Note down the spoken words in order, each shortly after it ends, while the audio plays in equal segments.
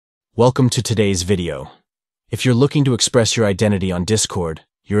Welcome to today's video. If you're looking to express your identity on Discord,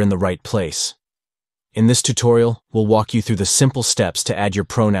 you're in the right place. In this tutorial, we'll walk you through the simple steps to add your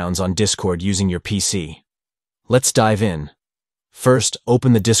pronouns on Discord using your PC. Let's dive in. First,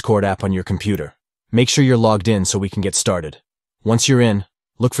 open the Discord app on your computer. Make sure you're logged in so we can get started. Once you're in,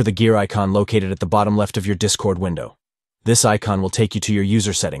 look for the gear icon located at the bottom left of your Discord window. This icon will take you to your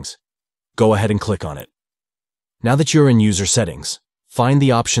user settings. Go ahead and click on it. Now that you're in user settings, find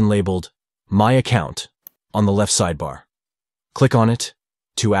the option labeled My Account on the left sidebar. Click on it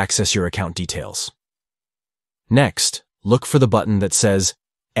to access your account details. Next, look for the button that says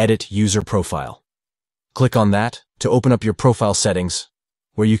Edit User Profile. Click on that to open up your profile settings,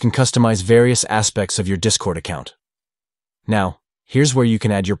 where you can customize various aspects of your Discord account. Now, here's where you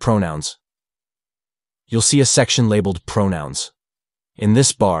can add your pronouns. You'll see a section labeled Pronouns. In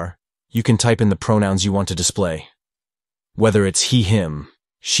this bar, you can type in the pronouns you want to display. Whether it's he, him,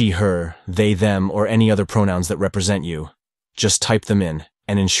 she, her, they, them, or any other pronouns that represent you, just type them in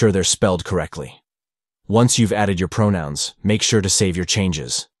and ensure they're spelled correctly. Once you've added your pronouns, make sure to save your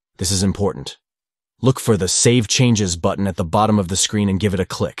changes. This is important. Look for the Save Changes button at the bottom of the screen and give it a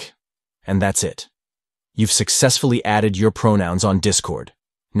click. And that's it. You've successfully added your pronouns on Discord.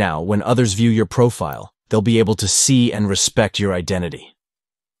 Now, when others view your profile, they'll be able to see and respect your identity.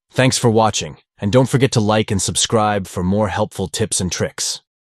 Thanks for watching, and don't forget to like and subscribe for more helpful tips and tricks.